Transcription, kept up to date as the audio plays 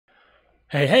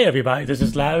Hey everybody, this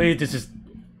is Larry. This is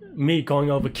me going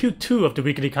over Q2 of the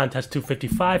weekly contest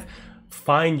 255.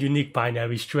 Find unique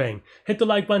binary string. Hit the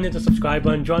like button, hit the subscribe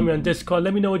button, join me on Discord.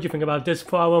 Let me know what you think about this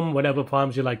problem, whatever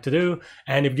problems you like to do.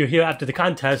 And if you're here after the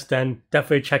contest, then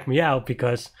definitely check me out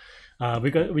because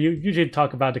we usually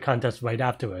talk about the contest right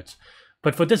afterwards.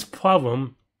 But for this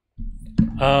problem,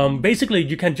 basically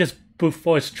you can just brute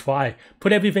force try.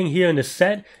 Put everything here in the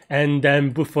set and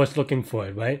then brute force looking for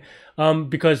it, right?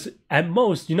 Because at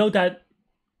most, you know that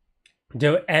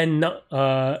there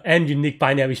are n unique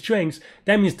binary strings.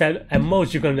 That means that at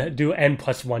most you're gonna do n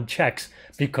plus 1 checks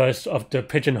because of the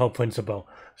pigeonhole principle.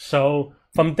 So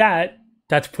from that,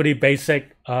 that's pretty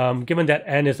basic. Given that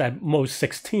n is at most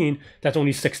 16, that's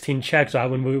only 16 checks, so I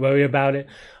wouldn't really worry about it.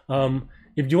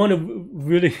 If you want to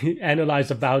really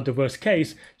analyze about the worst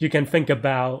case, you can think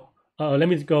about, let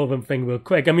me go over the thing real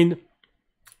quick. I mean,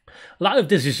 a lot of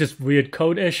this is just weird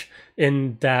code-ish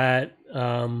in that,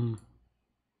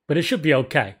 but it should be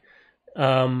okay.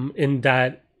 In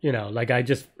that, you know, like I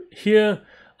just, here,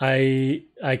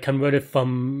 I converted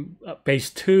from base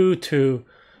 2 to,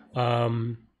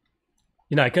 you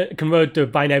know, I can convert the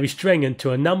binary string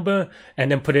into a number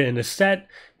and then put it in a set.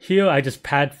 Here, I just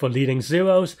pad for leading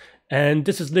zeros. And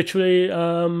this is literally,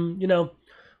 you know,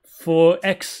 for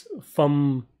x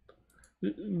from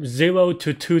 0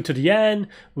 to 2 to the n,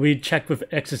 we check if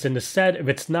x is in the set. If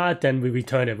it's not, then we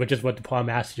return it, which is what the problem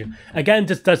asks you. Again,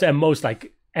 this does at most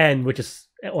like n, which is,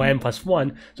 or n plus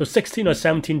 1. So 16 or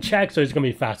 17 checks, so it's going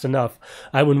to be fast enough.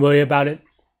 I wouldn't worry about it.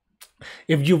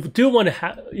 If you do want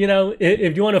to you know,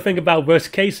 if you want to think about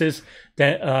worst cases,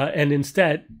 that and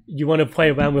instead you want to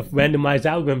play around with randomized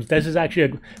algorithms, this is actually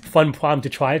a fun problem to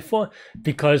try it for,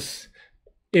 because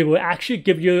it will actually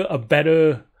give you a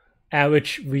better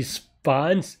average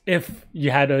response if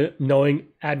you had a knowing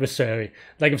adversary.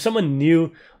 Like if someone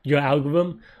knew your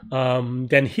algorithm,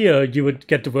 then here you would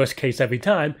get the worst case every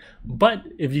time. But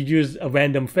if you use a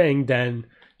random thing, then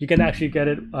you can actually get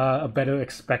it a better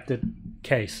expected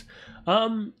case.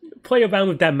 Play around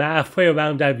with that math, play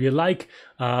around that if you like.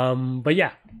 But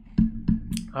yeah,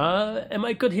 am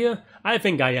I good here? I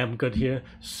think I am good here.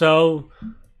 So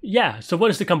yeah, so what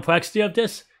is the complexity of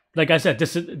this? Like I said,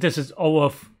 this is O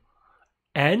of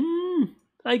n,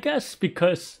 I guess,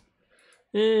 because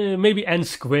maybe n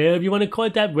squared, if you want to call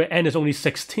it that, where n is only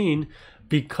 16,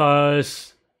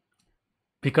 because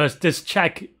this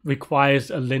check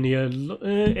requires a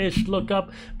linear-ish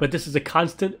lookup, but this is a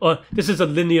constant, or this is a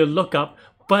linear lookup,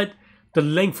 but the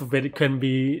length of it can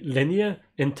be linear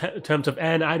in terms of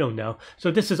n, I don't know.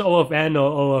 So this is O of n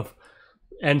or O of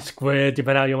n squared,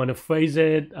 depending on how you want to phrase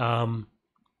it.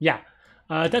 Yeah,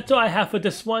 that's all I have for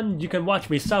this one. You can watch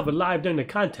me solve it live during the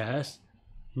contest.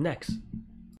 Next.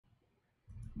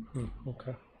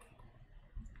 Okay.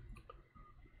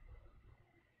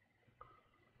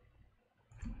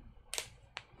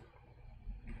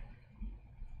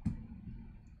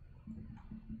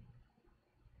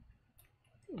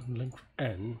 Length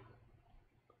n.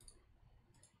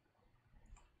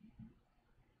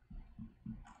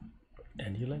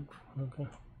 Any length? Okay.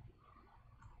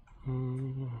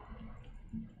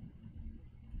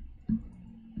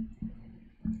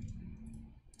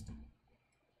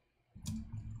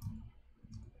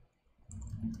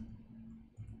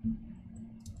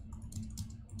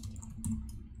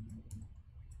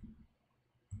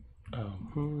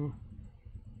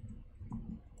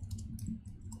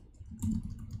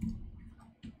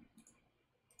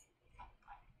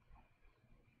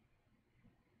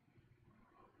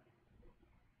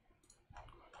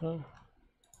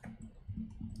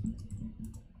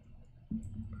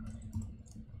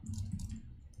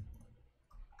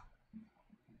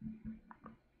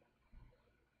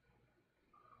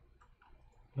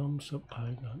 Nums of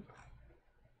eigen.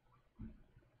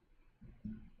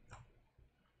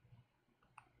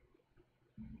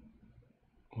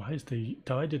 Why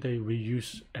did they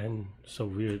reuse n so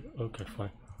weird? Okay, fine.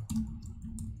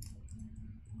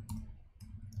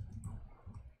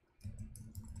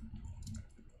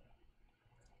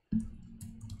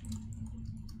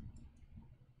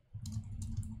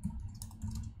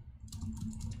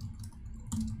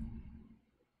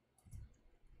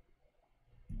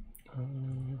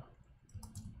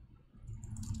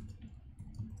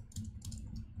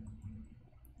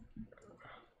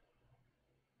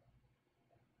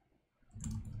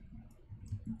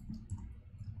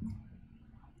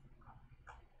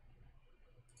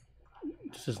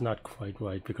 This is not quite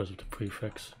right because of the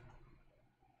prefix.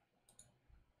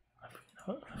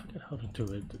 I forget how to do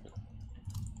it.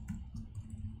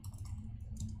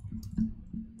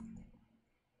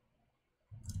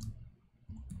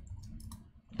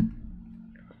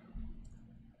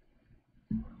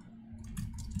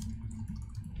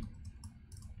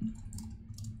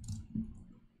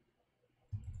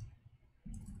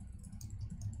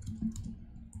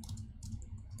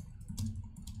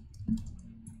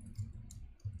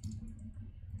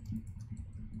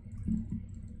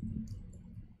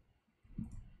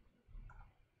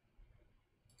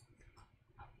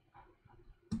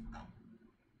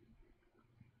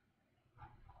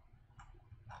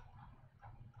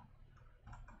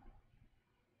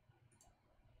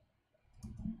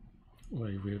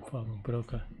 Very weird problem, but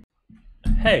okay.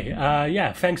 Hey,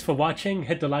 yeah, thanks for watching.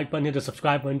 Hit the like button, hit the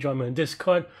subscribe button, join me on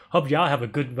Discord. Hope y'all have a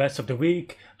good rest of the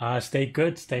week. Stay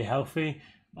good, stay healthy,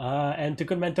 and to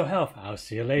good mental health. I'll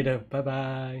see you later.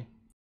 Bye-bye.